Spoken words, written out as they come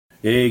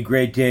Hey,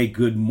 great day.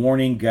 Good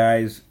morning,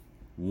 guys.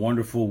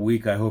 Wonderful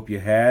week I hope you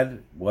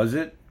had. Was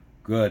it?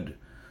 Good.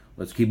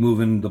 Let's keep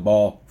moving the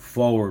ball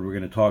forward. We're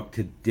going to talk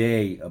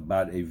today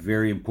about a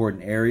very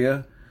important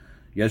area.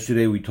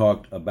 Yesterday we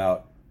talked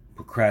about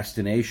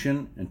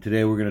procrastination, and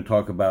today we're going to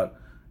talk about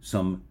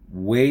some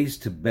ways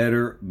to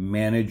better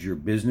manage your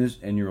business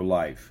and your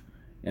life.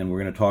 And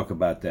we're going to talk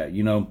about that.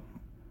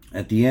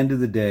 At the end of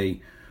the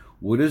day,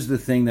 what is the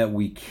thing that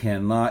we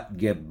cannot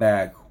get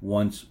back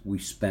once we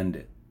spend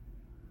it?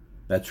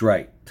 That's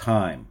right,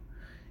 time.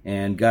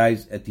 And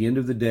guys, at the end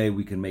of the day,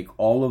 we can make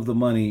all of the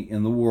money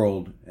in the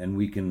world and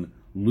we can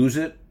lose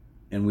it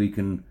and we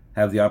can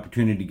have the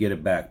opportunity to get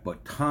it back.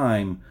 But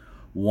time,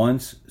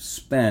 once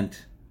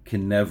spent,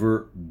 can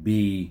never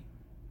be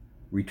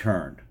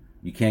returned.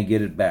 You can't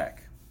get it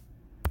back.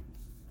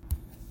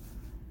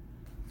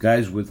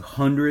 Guys, with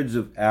hundreds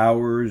of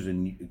hours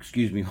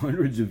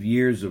hundreds of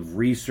years of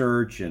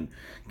research and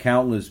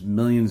countless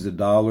millions of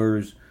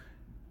dollars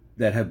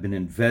that have been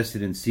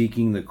invested in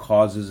seeking the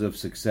causes of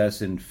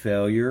success and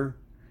failure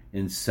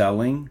in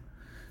selling,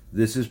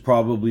 this is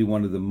probably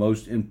one of the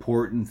most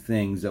important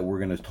things that we're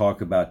going to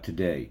talk about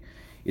today.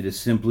 It is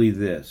simply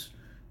this: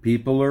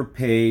 people are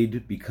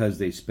paid because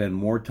they spend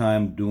more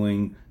time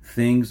doing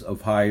things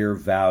of higher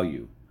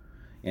value.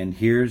 And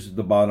here's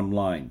the bottom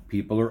line: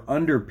 people are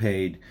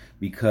underpaid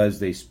because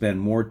they spend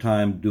more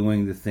time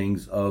doing the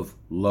things of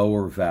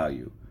lower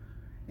value.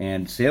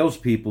 And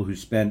salespeople who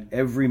spend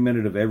every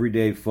minute of every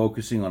day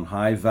focusing on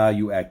high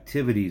value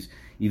activities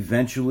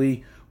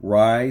eventually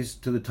rise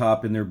to the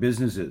top in their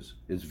businesses.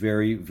 It's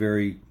very,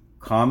 very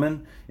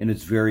common and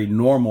it's very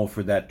normal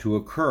for that to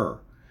occur.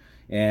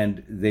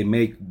 And they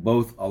make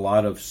both a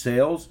lot of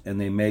sales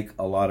and they make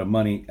a lot of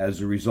money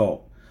as a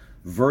result.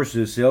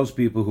 Versus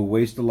salespeople who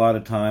waste a lot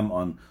of time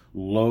on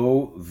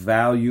low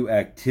value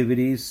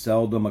activities,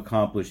 seldom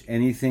accomplish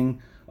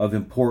anything of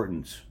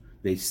importance.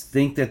 They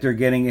think that they're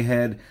getting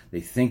ahead.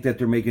 They think that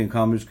they're making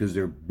accomplishments because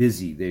they're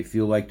busy. They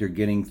feel like they're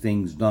getting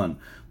things done.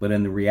 But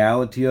in the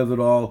reality of it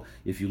all,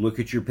 if you look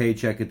at your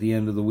paycheck at the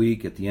end of the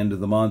week, at the end of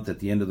the month, at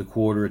the end of the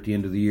quarter, at the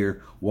end of the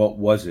year, what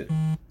was it?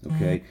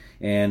 Okay,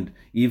 and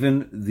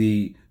even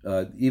the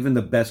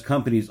best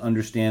companies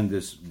understand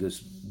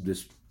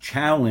this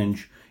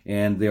challenge,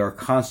 and they are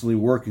constantly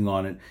working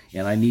on it.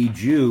 And I need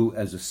you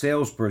as a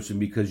salesperson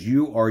because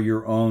you are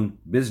your own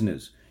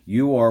business.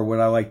 You are what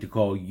I like to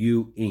call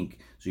you Inc.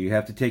 So you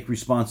have to take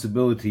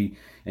responsibility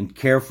and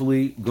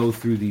carefully go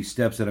through these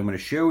steps that I'm going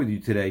to share with you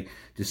today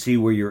to see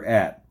where you're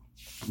at.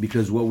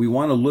 Because what we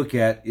want to look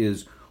at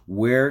is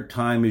where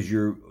time is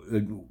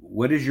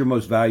what is your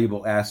most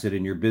valuable asset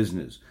in your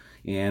business?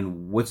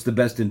 And what's the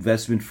best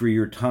investment for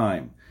your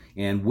time?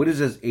 And what is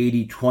this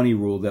 80-20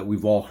 rule that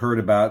we've all heard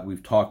about?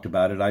 We've talked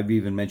about it. I've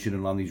even mentioned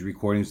it on these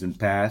recordings in the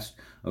past.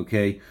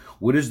 Okay.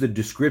 What is the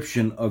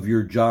description of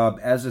your job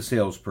as a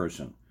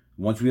salesperson?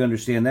 Once we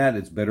understand that,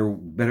 it's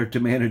better to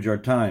manage our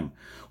time.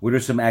 What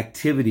are some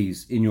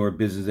activities in your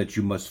business that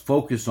you must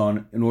focus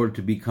on in order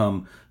to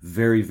become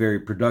very, very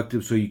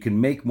productive so you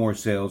can make more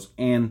sales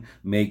and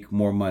make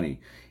more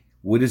money?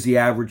 What is the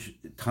average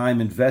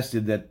time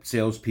invested that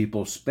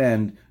salespeople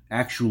spend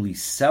actually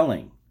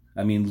selling?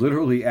 I mean,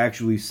 literally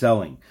actually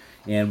selling.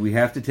 And we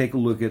have to take a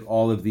look at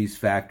all of these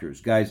factors.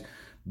 Guys,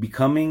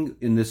 becoming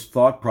in this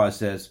thought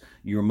process,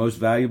 your most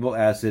valuable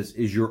assets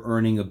is your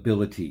earning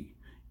ability.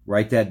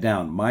 Write that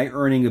down. My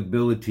earning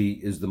ability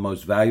is the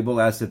most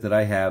valuable asset that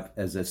I have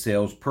as a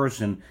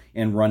salesperson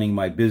and running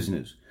my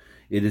business.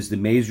 It is the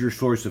major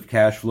source of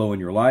cash flow in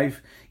your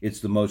life. It's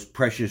the most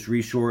precious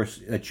resource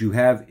that you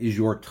have is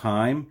your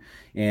time,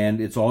 and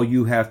it's all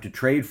you have to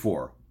trade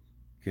for.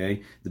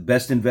 Okay? The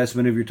best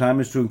investment of your time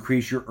is to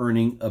increase your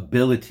earning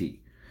ability.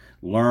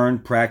 Learn,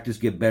 practice,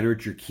 get better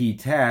at your key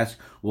tasks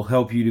will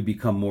help you to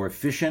become more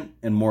efficient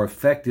and more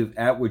effective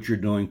at what you're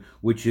doing,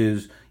 which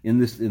is, in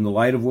the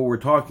light of what we're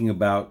talking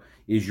about,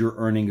 is your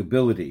earning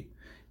ability.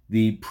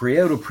 The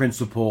Pareto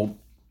principle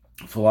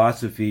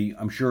philosophy,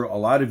 I'm sure a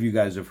lot of you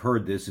guys have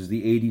heard this, is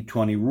the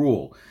 80-20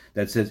 rule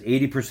that says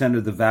 80%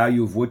 of the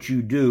value of what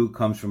you do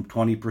comes from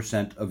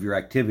 20% of your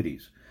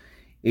activities.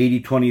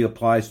 80-20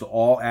 applies to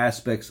all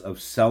aspects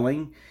of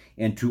selling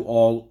and to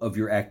all of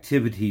your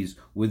activities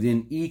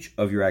within each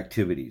of your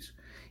activities.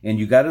 And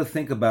you got to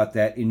think about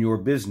that in your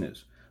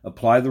business.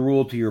 Apply the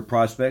rule to your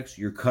prospects,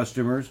 your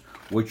customers,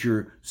 what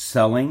you're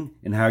selling,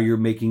 and how you're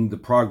making the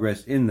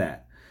progress in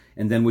that.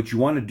 And then what you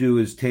want to do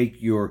is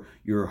take your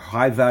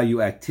high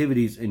value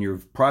activities and your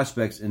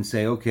prospects and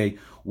say, okay,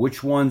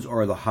 which ones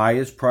are the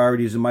highest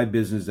priorities in my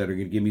business that are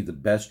going to give me the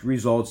best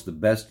results, the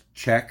best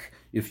check,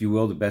 if you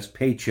will, the best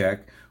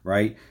paycheck,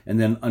 right? And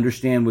then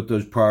understand what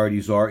those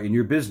priorities are in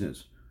your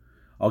business.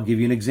 I'll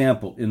give you an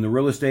example. In the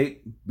real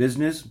estate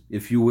business,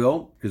 if you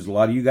will, because a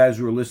lot of you guys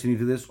who are listening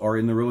to this are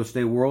in the real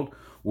estate world,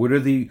 what are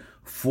the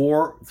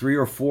three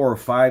or four or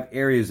five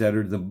areas that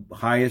are the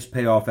highest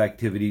payoff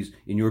activities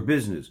in your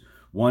business?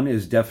 One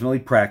is definitely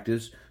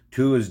practice.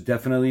 Two is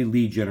definitely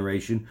lead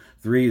generation.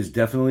 Three is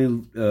definitely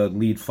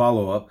lead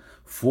follow-up.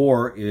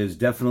 Four is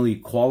definitely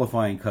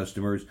qualifying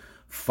customers.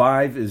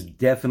 5 is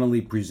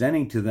definitely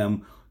presenting to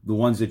them the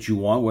ones that you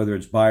want, whether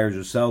it's buyers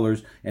or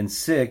sellers. And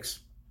 6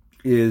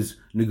 is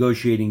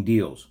negotiating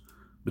deals.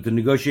 But the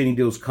negotiating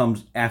deals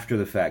comes after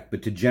the fact.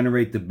 But to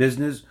generate the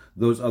business,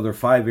 those other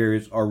 5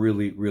 areas are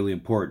really, really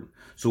important.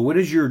 So what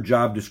is your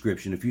job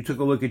description? If you took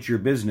a look at your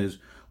business,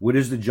 what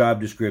is the job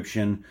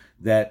description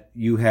that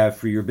you have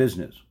for your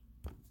business?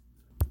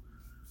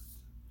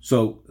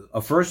 So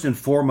a first and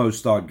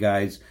foremost thought,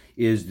 guys,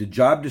 is the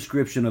job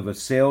description of a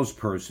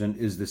salesperson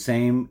is the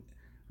same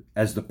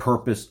as the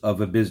purpose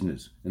of a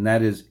business. And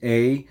that is,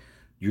 A,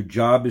 your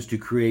job is to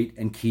create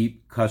and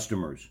keep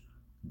customers.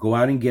 Go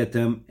out and get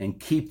them and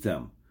keep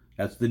them.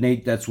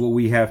 That's what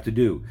we have to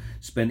do.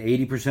 Spend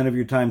 80% of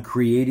your time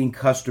creating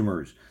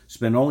customers.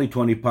 Spend only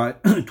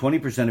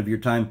 20% of your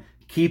time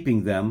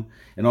keeping them,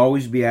 and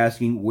always be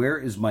asking, where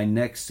is my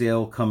next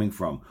sale coming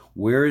from?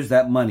 Where is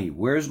that money?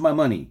 Where's my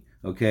money?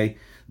 Okay?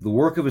 The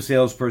work of a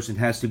salesperson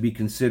has to be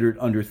considered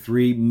under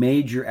 3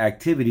 major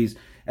activities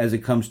as it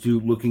comes to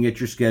looking at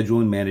your schedule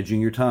and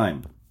managing your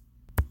time.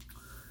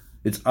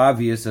 It's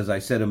obvious, as I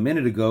said a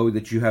minute ago,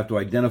 that you have to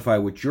identify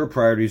what your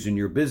priorities in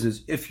your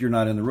business if you're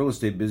not in the real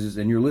estate business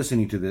and you're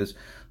listening to this.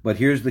 But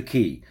here's the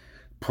key.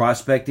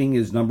 Prospecting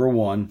is number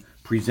 1.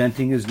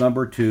 Presenting is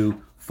number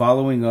 2.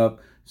 Following up,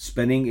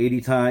 spending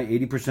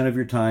 80% of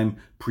your time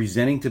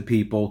presenting to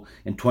people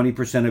and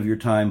 20% of your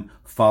time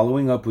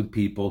following up with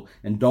people,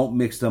 and don't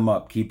mix them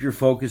up. Keep your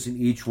focus in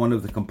each one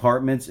of the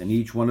compartments and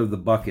each one of the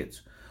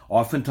buckets.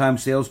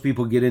 Oftentimes,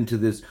 salespeople get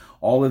into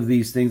all of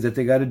these things that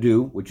they got to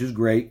do, which is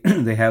great.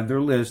 They have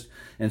their list.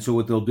 And so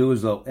what they'll do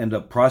is they'll end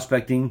up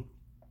prospecting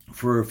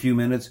for a few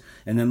minutes,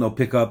 and then they'll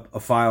pick up a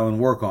file and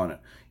work on it.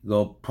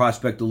 They'll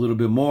prospect a little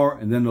bit more,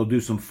 and then they'll do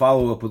some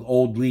follow-up with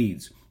old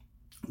leads.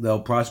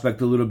 They'll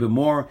prospect a little bit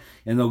more,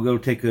 and they'll go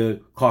take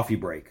a coffee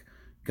break.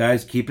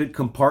 Guys, keep it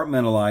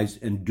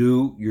compartmentalized and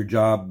do your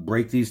job.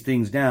 Break these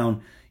things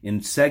down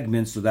in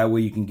segments so that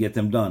way you can get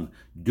them done.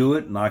 Do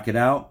it, knock it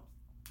out,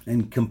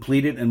 and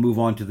complete it and move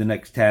on to the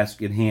next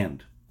task at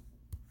hand.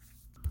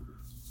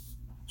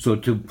 So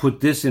to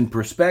put this in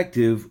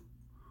perspective,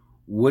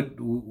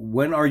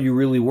 when are you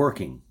really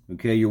working?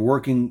 Okay, you're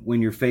working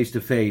when you're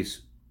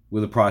face-to-face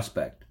with a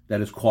prospect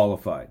that is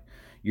qualified.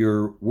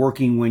 You're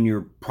working when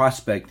you're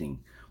prospecting,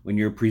 when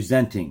you're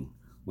presenting,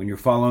 when you're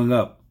following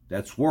up.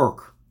 That's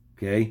work,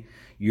 okay?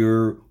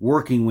 You're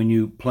working when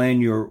you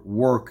plan your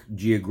work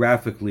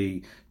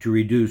geographically to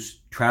reduce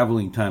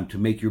traveling time, to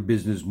make your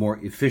business more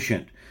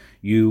efficient.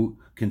 You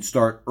can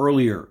start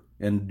earlier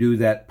and do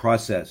that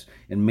process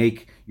and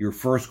make your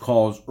first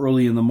calls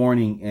early in the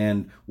morning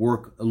and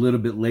work a little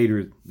bit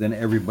later than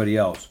everybody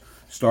else.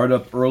 Start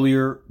up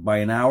earlier by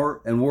an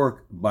hour and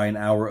work by an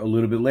hour a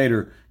little bit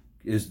later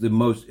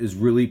is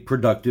really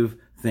productive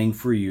thing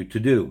for you to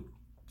do.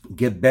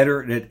 Get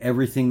better at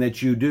everything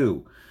that you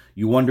do.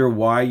 You wonder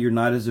why you're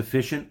not as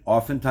efficient?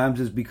 Oftentimes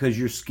it's because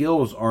your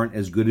skills aren't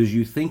as good as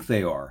you think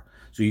they are.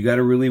 So you got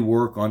to really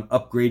work on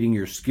upgrading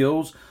your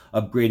skills,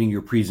 upgrading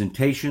your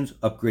presentations,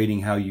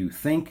 upgrading how you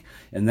think,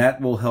 and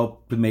that will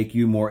help to make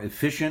you more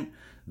efficient,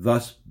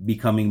 thus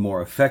becoming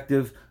more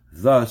effective,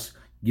 thus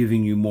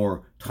giving you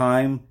more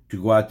time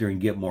to go out there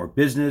and get more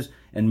business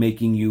and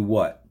making you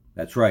what?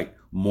 That's right,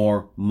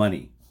 more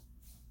money.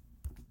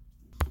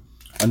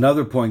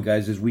 Another point,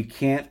 guys, is we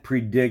can't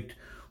predict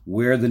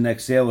where the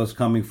next sale is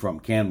coming from,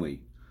 can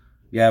we?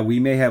 Yeah, we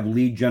may have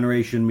lead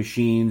generation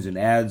machines and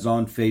ads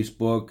on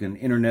Facebook and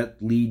internet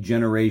lead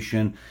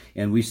generation,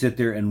 and we sit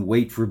there and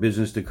wait for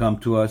business to come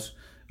to us.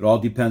 It all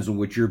depends on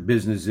what your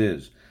business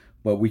is.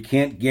 But we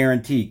can't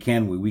guarantee,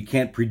 can we? We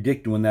can't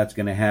predict when that's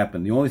going to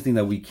happen. The only thing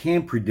that we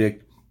can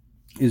predict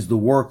is the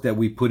work that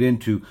we put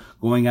into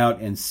going out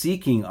and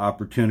seeking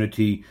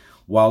opportunity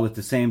while at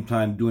the same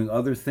time doing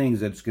other things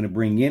that's going to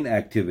bring in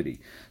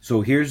activity.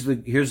 So here's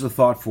the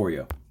thought for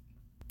you.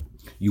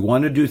 You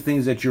want to do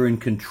things that you're in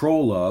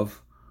control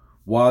of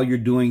while you're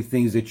doing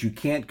things that you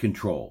can't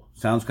control.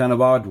 Sounds kind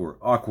of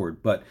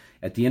awkward, but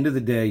at the end of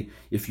the day,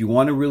 if you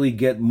want to really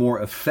get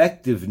more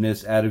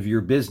effectiveness out of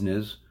your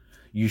business,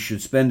 you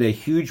should spend a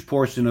huge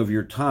portion of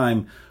your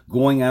time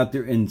going out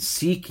there and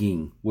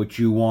seeking what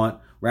you want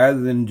rather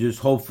than just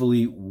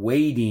hopefully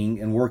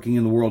waiting and working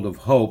in the world of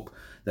hope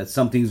that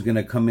something's going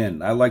to come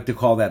in. I like to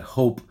call that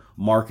hope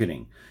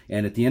marketing.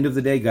 And at the end of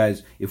the day,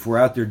 guys, if we're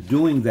out there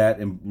doing that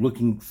and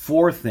looking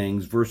for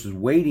things versus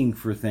waiting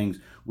for things,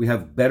 we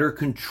have better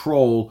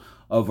control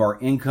of our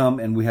income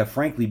and we have,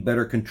 frankly,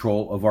 better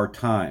control of our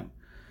time.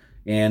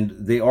 And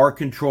they are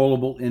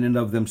controllable in and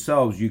of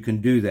themselves. You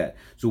can do that.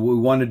 So what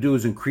we want to do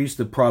is increase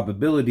the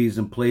probabilities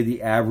and play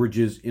the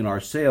averages in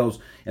our sales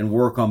and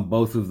work on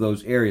both of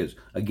those areas.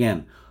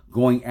 Again,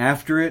 going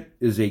after it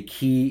is a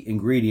key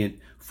ingredient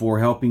for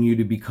helping you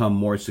to become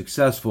more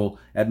successful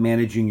at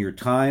managing your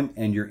time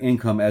and your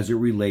income as it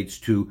relates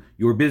to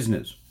your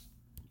business.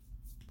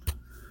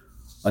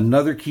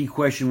 Another key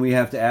question we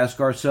have to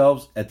ask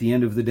ourselves at the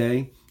end of the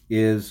day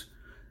is,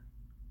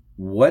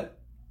 what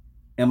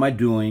am I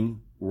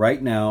doing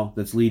right now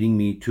that's leading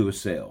me to a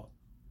sale?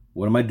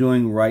 What am I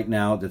doing right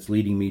now that's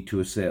leading me to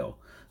a sale?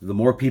 The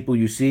more people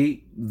you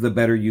see, the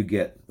better you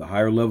get. The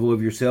higher level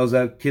of your sales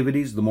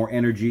activities, the more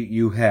energy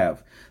you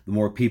have. The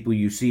more people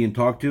you see and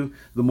talk to,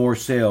 the more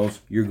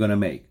sales you're going to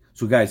make.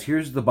 So guys,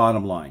 here's the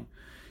bottom line.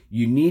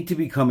 You need to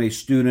become a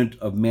student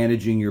of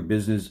managing your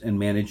business and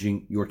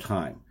managing your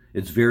time.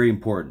 It's very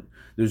important.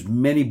 There's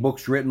many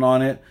books written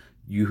on it.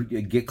 You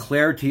get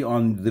clarity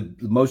on the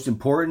most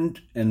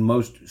important and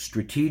most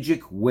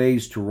strategic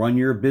ways to run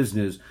your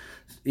business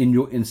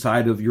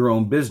inside of your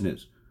own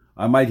business.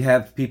 I might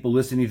have people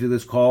listening to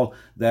this call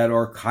that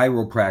are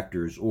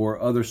chiropractors or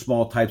other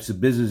small types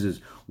of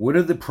businesses. What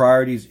are the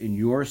priorities in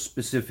your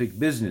specific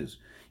business?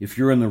 If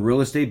you're in the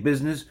real estate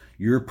business,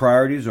 your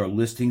priorities are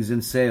listings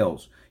and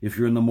sales. If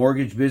you're in the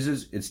mortgage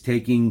business, it's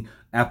taking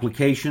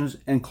applications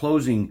and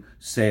closing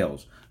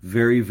sales.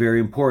 Very, very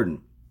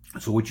important.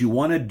 So what you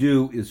want to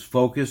do is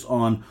focus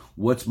on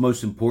what's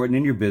most important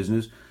in your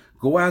business.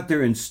 Go out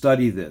there and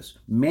study this.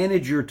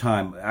 Manage your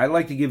time. I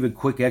like to give a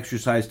quick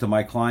exercise to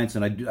my clients,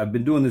 and I've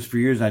been doing this for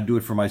years, and I do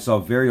it for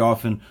myself very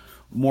often,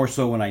 more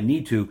so when I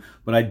need to,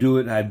 but I've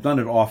done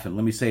it often.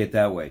 Let me say it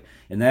that way.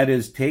 And that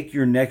is, take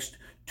your next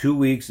 2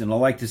 weeks, and I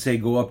like to say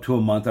go up to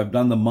a month. I've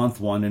done the month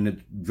one, and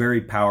it's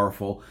very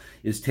powerful,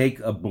 is take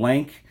a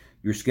blank,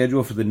 your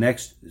schedule for the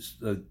next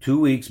 2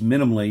 weeks,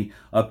 minimally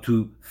up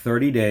to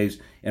 30 days,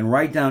 and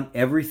write down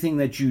everything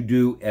that you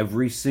do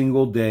every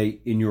single day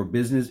in your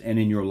business and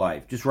in your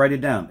life. Just write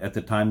it down at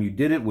the time you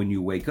did it, when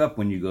you wake up,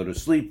 when you go to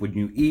sleep, when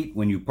you eat,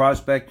 when you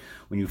prospect,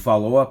 when you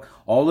follow up,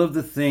 all of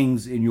the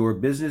things in your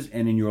business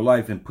and in your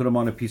life, and put them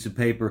on a piece of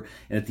paper.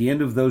 And at the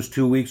end of those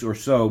 2 weeks or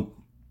so,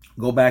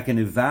 go back and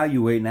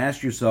evaluate and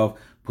ask yourself,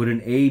 put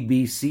an A,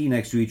 B, C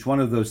next to each one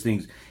of those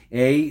things.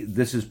 A,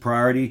 this is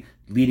priority,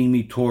 leading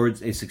me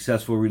towards a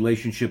successful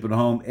relationship at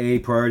home. A,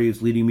 priority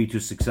is leading me to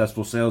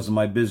successful sales in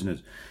my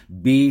business.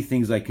 B,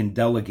 things I can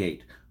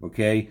delegate.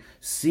 Okay.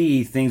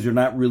 C, things are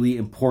not really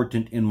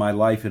important in my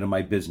life and in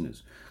my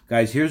business.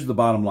 Guys, here's the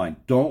bottom line.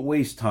 Don't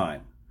waste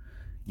time.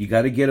 You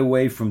got to get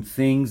away from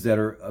things that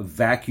are a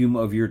vacuum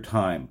of your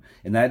time.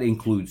 And that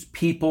includes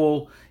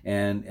people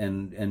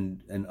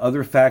and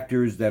other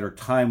factors that are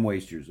time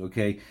wasters.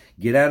 Okay.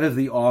 Get out of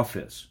the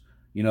office.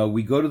 You know,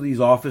 we go to these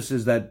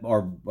offices that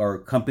our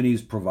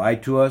companies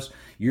provide to us.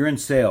 You're in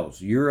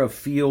sales. You're a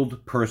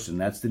field person.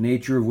 That's the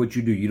nature of what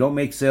you do. You don't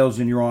make sales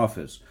in your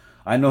office.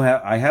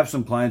 I have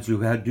some clients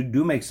who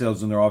do make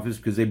sales in their office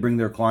because they bring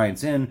their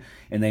clients in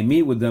and they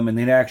meet with them and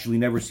they actually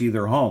never see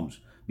their homes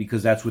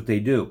because that's what they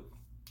do.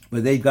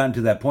 But they've gotten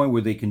to that point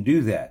where they can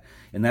do that.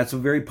 And that's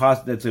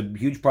that's a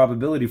huge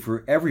probability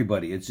for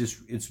everybody.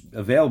 It's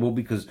available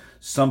because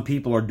some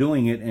people are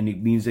doing it, and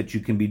it means that you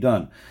can be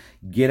done.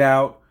 Get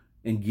out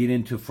and get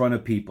into front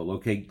of people.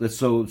 Okay,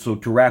 so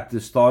to wrap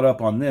this thought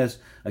up on this,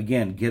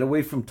 again, get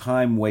away from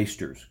time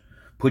wasters.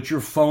 Put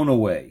your phone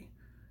away.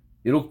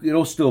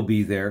 It'll still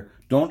be there.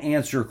 Don't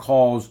answer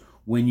calls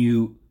when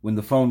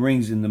the phone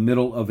rings in the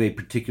middle of a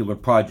particular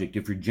project.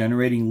 If you're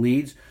generating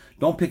leads,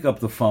 don't pick up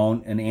the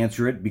phone and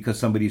answer it because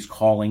somebody's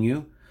calling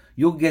you.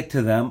 You'll get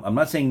to them. I'm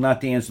not saying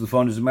not to answer the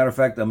phone. As a matter of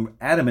fact, I'm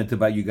adamant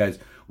about you guys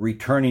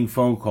returning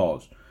phone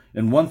calls.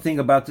 And one thing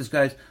about this,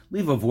 guys,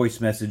 leave a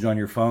voice message on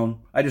your phone.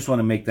 I just want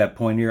to make that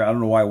point here. I don't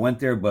know why I went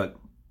there, but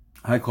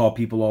I call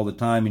people all the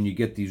time, and you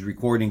get these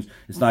recordings.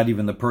 It's not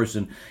even the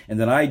person. And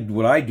then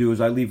what I do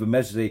is I leave a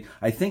message. Say,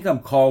 I think I'm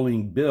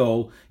calling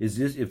Bill.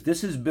 If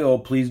this is Bill,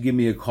 please give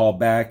me a call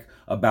back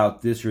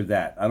about this or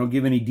that. I don't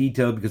give any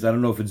detail because I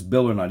don't know if it's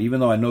Bill or not, even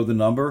though I know the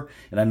number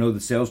and I know the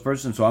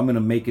salesperson. So I'm going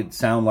to make it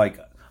sound like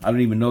I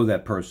don't even know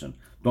that person.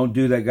 Don't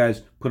do that,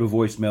 guys. Put a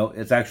voicemail.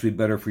 It's actually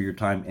better for your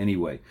time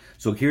anyway.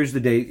 So here's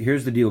the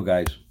deal,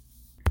 guys.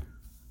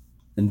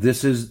 And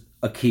this is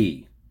a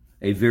key,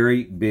 a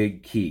very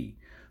big key.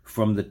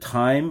 From the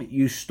time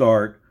you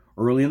start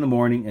early in the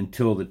morning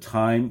until the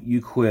time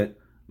you quit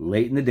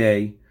late in the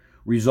day,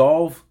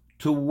 resolve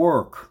to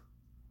work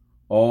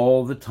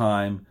all the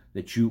time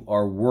that you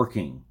are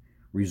working.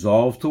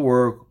 Resolve to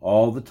work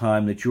all the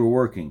time that you're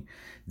working.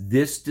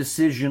 This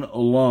decision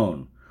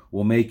alone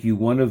will make you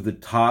one of the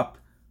top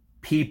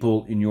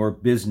people in your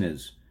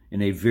business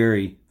in a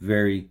very,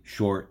 very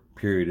short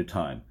period of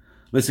time.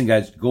 Listen,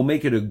 guys, go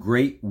make it a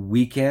great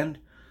weekend.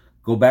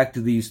 Go back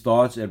to these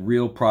thoughts at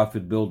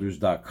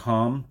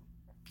realprofitbuilders.com.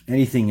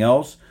 Anything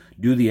else,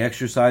 do the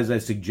exercise I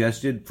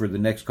suggested for the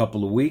next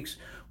couple of weeks.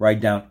 Write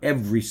down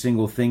every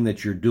single thing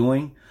that you're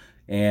doing,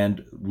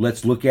 and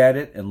let's look at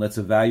it and let's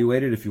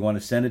evaluate it. If you want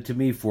to send it to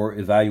me for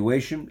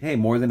evaluation, hey,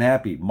 more than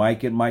happy.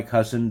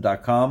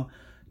 Mike@mikehusson.com.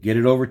 Get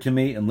it over to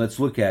me and let's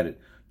look at it.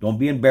 Don't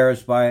be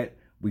embarrassed by it.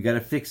 We got to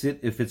fix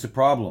it if it's a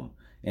problem.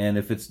 And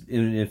if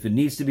it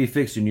needs to be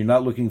fixed and you're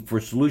not looking for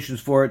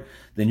solutions for it,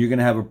 then you're going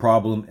to have a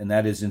problem, and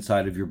that is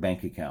inside of your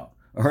bank account.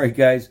 All right,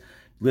 guys,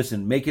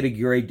 listen, make it a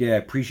great day. I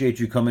appreciate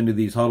you coming to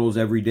these huddles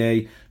every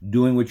day,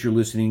 doing what you're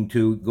listening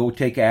to. Go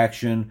take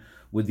action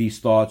with these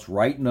thoughts,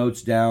 write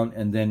notes down,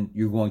 and then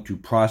you're going to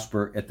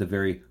prosper at the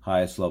very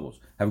highest levels.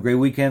 Have a great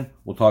weekend.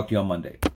 We'll talk to you on Monday.